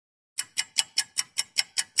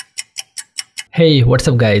Hey, what's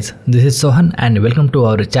up guys? This is Sohan and welcome to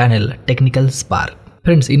our channel Technical Spark.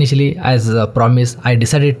 Friends, initially as promised, I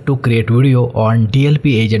decided to create video on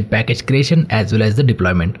DLP agent package creation as well as the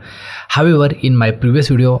deployment. However, in my previous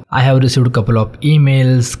video, I have received a couple of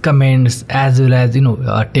emails, comments as well as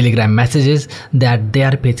Telegram messages that they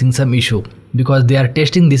are facing some issue because they are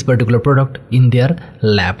testing this particular product in their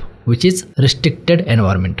lab, which is restricted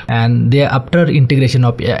environment, and they after integration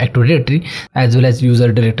of Active Directory as well as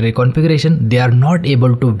user directory configuration, they are not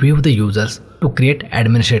able to view the users to create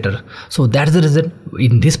administrator. So that's the reason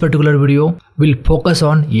in this particular video we'll focus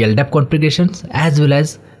on LDAP configurations as well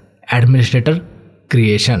as administrator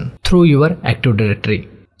creation through your Active Directory.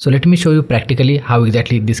 So let me show you practically how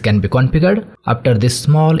exactly this can be configured after this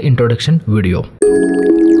small introduction video.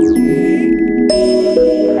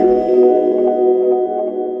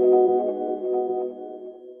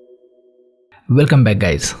 Welcome back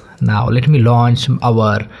guys. Now let me launch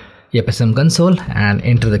our FSM console and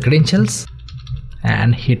enter the credentials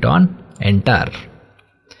and hit on enter.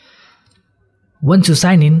 Once you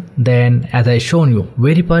sign in, then as I shown you,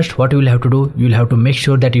 very first what you will have to do, you will have to make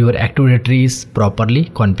sure that your Active Directory is properly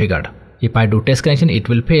configured. If I do test connection, it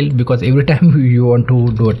will fail because every time you want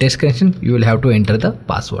to do a test connection, you will have to enter the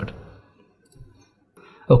password.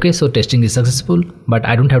 Okay, so testing is successful, but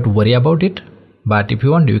I don't have to worry about it. But if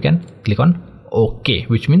you want, you can click on OK,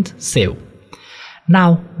 which means save.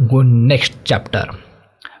 Now go next chapter.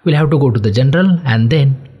 We'll have to go to the general and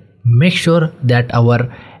then make sure that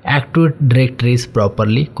our Active Directory is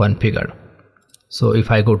properly configured. So if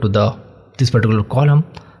I go to this particular column,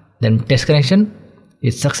 then test connection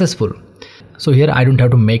is successful. So here I don't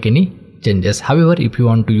have to make any changes. However, if you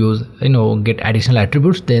want to use get additional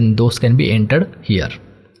attributes, then those can be entered here.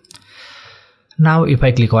 Now if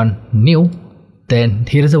I click on new, then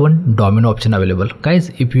here is the one domino option available. Guys,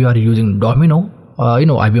 if you are using domino,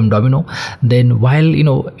 IBM domino, then while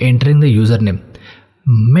entering the username,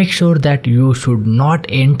 make sure that you should not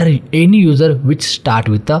enter any user which start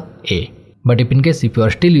with the A. But if in case if you are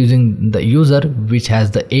still using the user which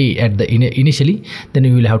has the A at the initially, then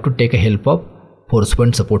you will have to take a help of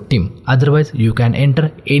Forcepoint support team. Otherwise, you can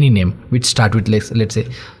enter any name which start with let's say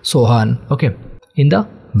Sohan, okay, in the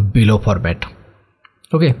below format.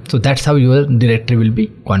 Okay, so that's how your directory will be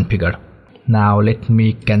configured. Now let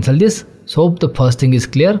me cancel this. So the first thing is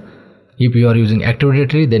clear. If you are using Active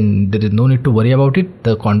Directory, then there is no need to worry about it.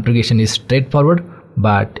 The configuration is straightforward.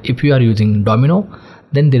 But if you are using domino,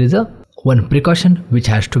 then there is one precaution which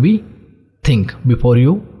has to be think before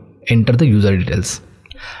you enter the user details.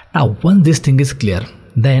 Now once this thing is clear,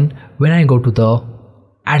 then when I go to the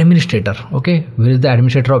administrator, okay, where is the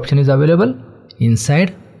administrator option is available?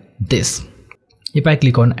 Inside this. If I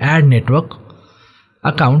click on add network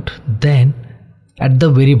account, then at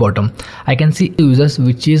the very bottom I can see users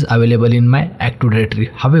which is available in my Active Directory.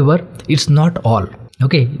 However, it's not all.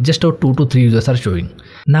 Okay, just 2 to 3 users are showing.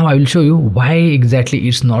 Now I will show you why exactly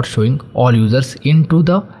it's not showing all users into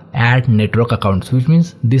the add network accounts, which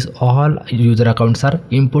means this all user accounts are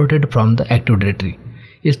imported from the Active Directory.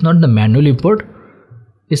 It's not the manual import,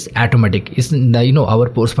 it's automatic. It's our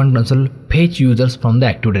Forcepoint console fetch users from the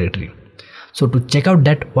Active Directory. So to check out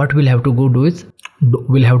that, what we'll have to go do is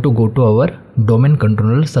we'll have to go to our domain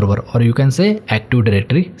controller server, or you can say Active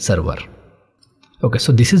Directory server. Okay,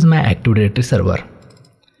 so this is my Active Directory server.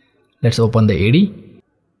 Let's open the AD.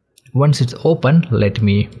 Once it's open, let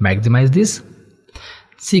me maximize this.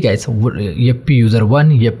 See guys, FP user 1,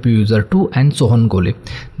 FP user 2 and so on Gole.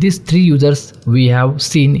 These 3 users we have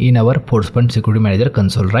seen in our Forcepoint Security Manager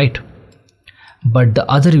console, right? But the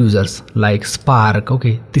other users like Spark,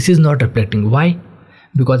 okay, this is not reflecting. Why?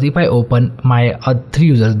 Because if I open my 3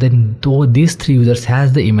 users, then these 3 users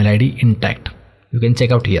has the email ID intact. You can check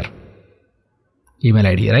out here, email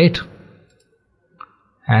ID, right?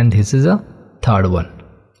 And this is a third one.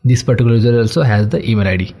 This particular user also has the email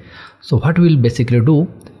ID. So what we'll basically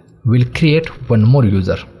do, we'll create one more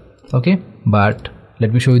user, okay? But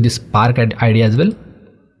let me show you this Spark ID as well.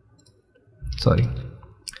 Sorry,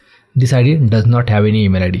 this ID does not have any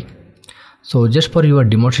email ID. So just for your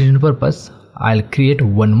demonstration purpose, I'll create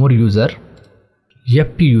one more user,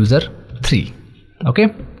 FP user 3,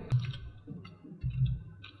 okay?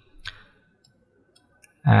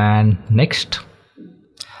 And next,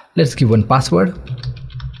 let's give one password.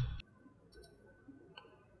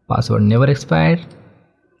 Password never expired.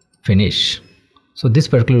 Finish. So this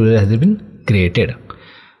particular user has been created.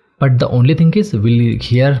 But the only thing is, we'll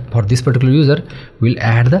here for this particular user, we'll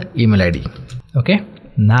add the email ID. Okay.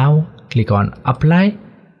 Now click on apply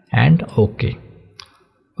and OK.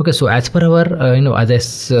 Okay, so as per our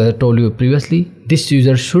as I told you previously, this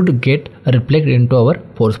user should get reflected into our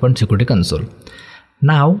Forcepoint security console.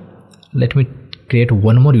 Now let me create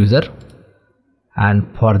one more user, and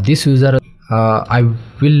for this user I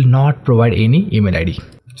will not provide any email ID,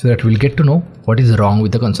 so that we'll get to know what is wrong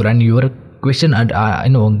with the console and your question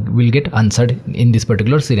will get answered in this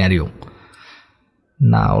particular scenario.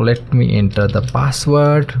 Now let me enter the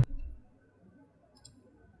password.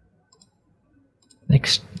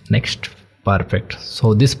 Next, perfect.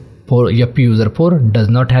 So this FP user 4 does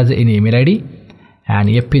not have any email ID, and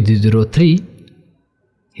FP003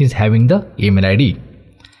 is having the email ID.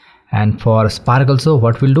 And for Spark also,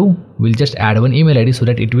 what we'll do, we'll just add one email ID so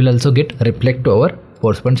that it will also get reflect to our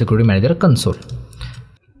Forcepoint Security Manager console.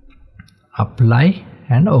 Apply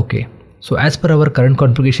and OK. So as per our current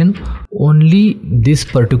configuration, only this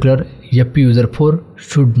particular FP user 4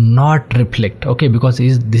 should not reflect, okay, because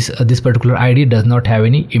this particular ID does not have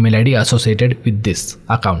any email ID associated with this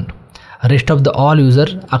account. Rest of the all user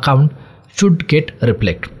account should get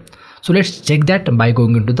reflect. So let's check that by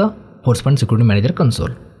going into the Forcepoint Security Manager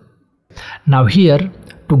console. Now here,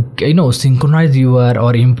 to synchronize your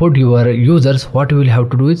or import your users, what we will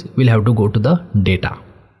have to do is we'll have to go to the data.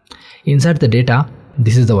 Inside the data,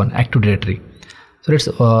 this is the one Active Directory. So let's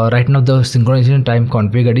right now the synchronization time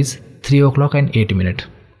configured is 3 o'clock and 8 minutes,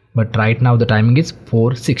 but right now the timing is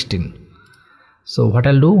 4:16. So what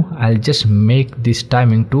I'll do, I'll just make this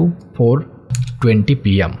timing to 4:20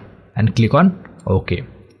 PM and click on OK.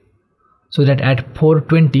 So that at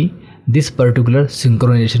 4:20 this particular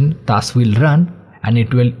synchronization task will run and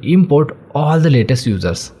it will import all the latest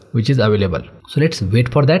users which is available. So let's wait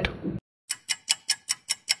for that.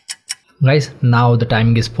 Guys, now the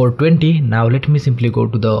timing is 4:20. Now let me simply go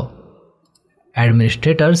to the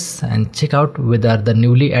administrators and check out whether the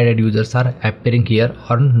newly added users are appearing here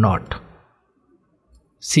or not.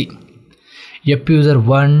 See, FP user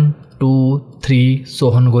 1, 2, 3,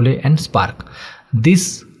 Sohan Gole and Spark. These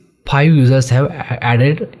 5 users have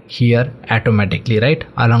added here automatically, right,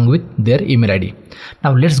 along with their email ID.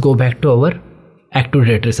 Now let's go back to our Active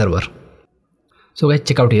Directory server. So guys,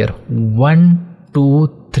 check out here, 1,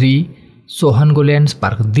 2, 3, Sohan Gole and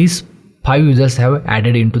Spark. These 5 users have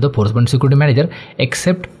added into the Forcepoint Security Manager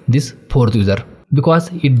except this 4th user because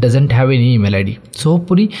it doesn't have any email ID. So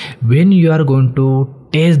hopefully when you are going to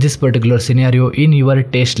test this particular scenario in your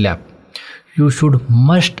test lab, you should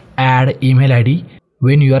must add email ID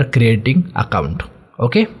when you are creating account.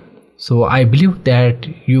 Okay, so I believe that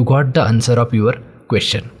you got the answer of your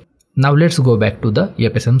question. Now let's go back to the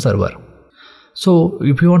FSM server. So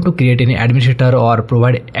if you want to create any administrator or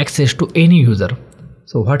provide access to any user,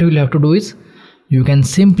 so what you will have to do is you can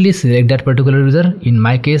simply select that particular user. In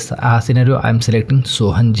my case scenario, I am selecting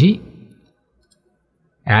Sohanji,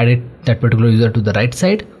 add that particular user to the right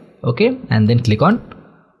side, okay, and then click on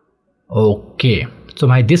OK. So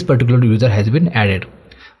this particular user has been added.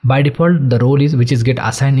 By default, the role is which is get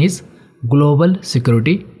assigned is Global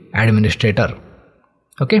Security Administrator.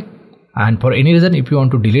 Okay, and for any reason, if you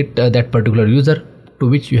want to delete that particular user to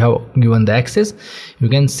which you have given the access, you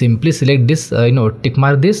can simply select this tick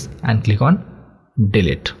mark this and click on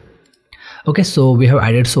delete. Okay, so we have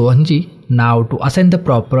added Sohanji. Now to assign the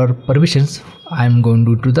proper permissions, I am going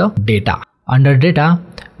to do the data. Under data,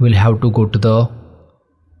 we'll have to go to the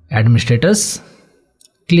administrators,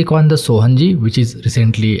 click on the Sohanji which is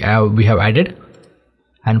recently we have added,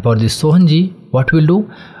 and for this Sohanji, what we'll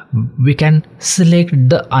do, we can select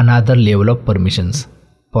the another level of permissions,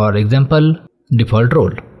 for example default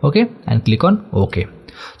role, okay, and click on OK.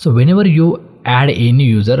 So whenever you add any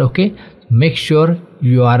user, okay, make sure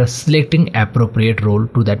you are selecting appropriate role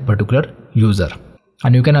to that particular user.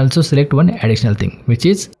 And you can also select one additional thing, which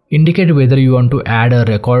is indicate whether you want to add a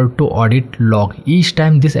record to audit log each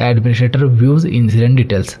time this administrator views incident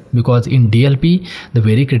details, because in DLP the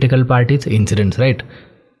very critical part is incidents, right,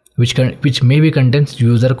 which maybe contains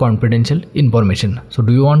user confidential information. So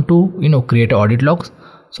do you want to create audit logs?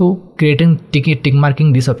 So creating tick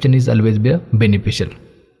marking this option is always be beneficial.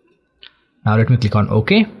 Now let me click on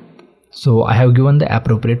OK. So I have given the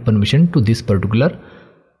appropriate permission to this particular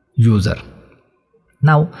user.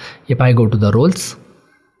 Now if I go to the roles,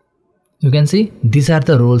 you can see these are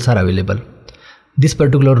the roles are available. This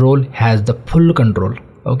particular role has the full control,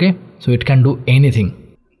 okay, so it can do anything.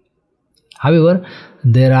 However,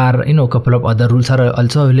 there are couple of other rules are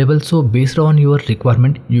also available, so based on your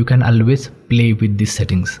requirement you can always play with these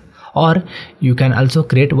settings, or you can also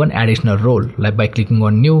create one additional role, like by clicking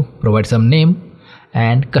on new, provide some name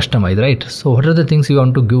and customize, right? So what are the things you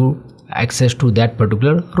want to give access to that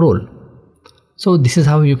particular role? So this is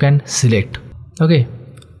how you can select, okay.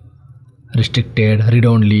 restricted, read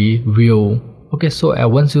only, view. Okay, so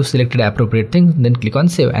once you selected appropriate things, then click on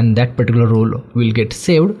save, and that particular role will get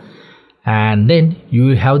saved, and then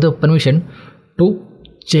you have the permission to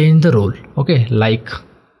change the role, okay, like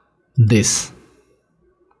this.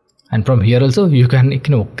 And from here also you can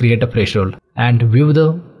create a fresh role and view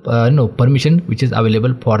the permission which is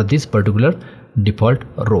available for this particular default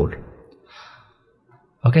role.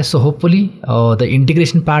 Okay, so hopefully the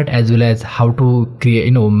integration part as well as how to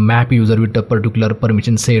create map user with a particular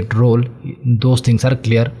permission set role, those things are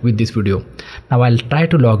clear with this video. Now I'll try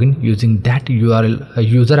to log in using that URL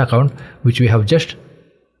user account which we have just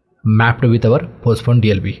mapped with our Forcepoint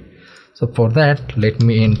DLP. So for that, let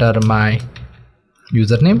me enter my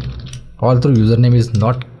username. Although username is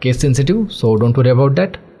not case sensitive, so don't worry about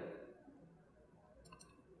that.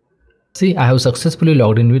 See, I have successfully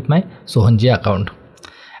logged in with my Sohanji account,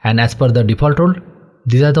 and as per the default role,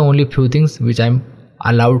 these are the only few things which I'm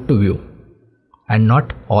allowed to view and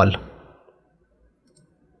not all.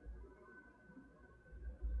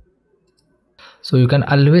 So you can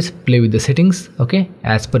always play with the settings, okay,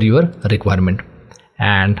 as per your requirement,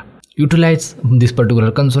 and utilize this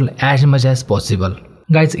particular console as much as possible.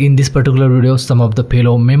 Guys, in this particular video, some of the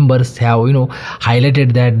fellow members have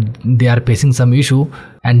highlighted that they are facing some issue,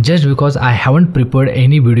 and just because I haven't prepared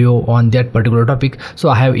any video on that particular topic, so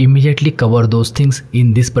I have immediately covered those things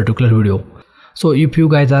in this particular video. So if you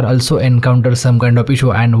guys are also encounter some kind of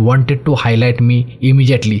issue and wanted to highlight me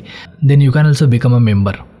immediately, then you can also become a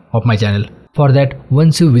member of my channel. For that,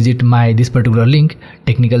 once you visit this particular link,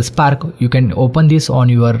 Technical Spark, you can open this on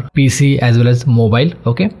your PC as well as mobile,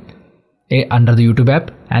 okay, under the YouTube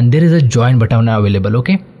app, and there is a join button available,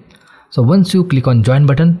 okay. So once you click on join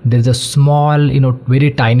button, there is a small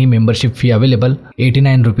very tiny membership fee available,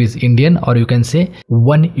 89 rupees Indian, or you can say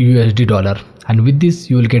 $1 USD, and with this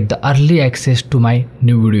you will get the early access to my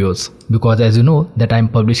new videos, because as you know that I am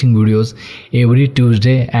publishing videos every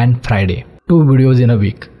Tuesday and Friday, 2 videos in a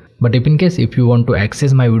week. But if you want to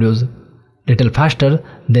access my videos little faster,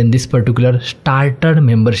 then this particular starter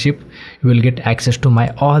membership, you will get access to my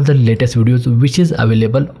all the latest videos which is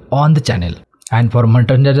available on the channel. And for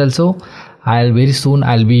merchandise also, very soon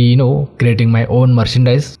I'll be creating my own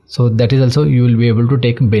merchandise, so that is also you will be able to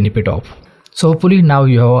take benefit of. So hopefully now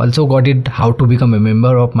you have also got it how to become a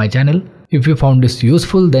member of my channel. If you found this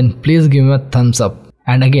useful, then please give me a thumbs up,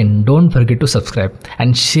 and again don't forget to subscribe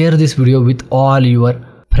and share this video with all your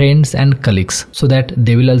friends and colleagues so that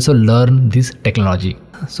they will also learn this technology.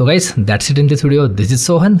 So guys, that's it in this video. This is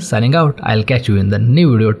Sohan signing out. I'll catch you in the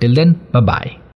new video. Till then, bye bye.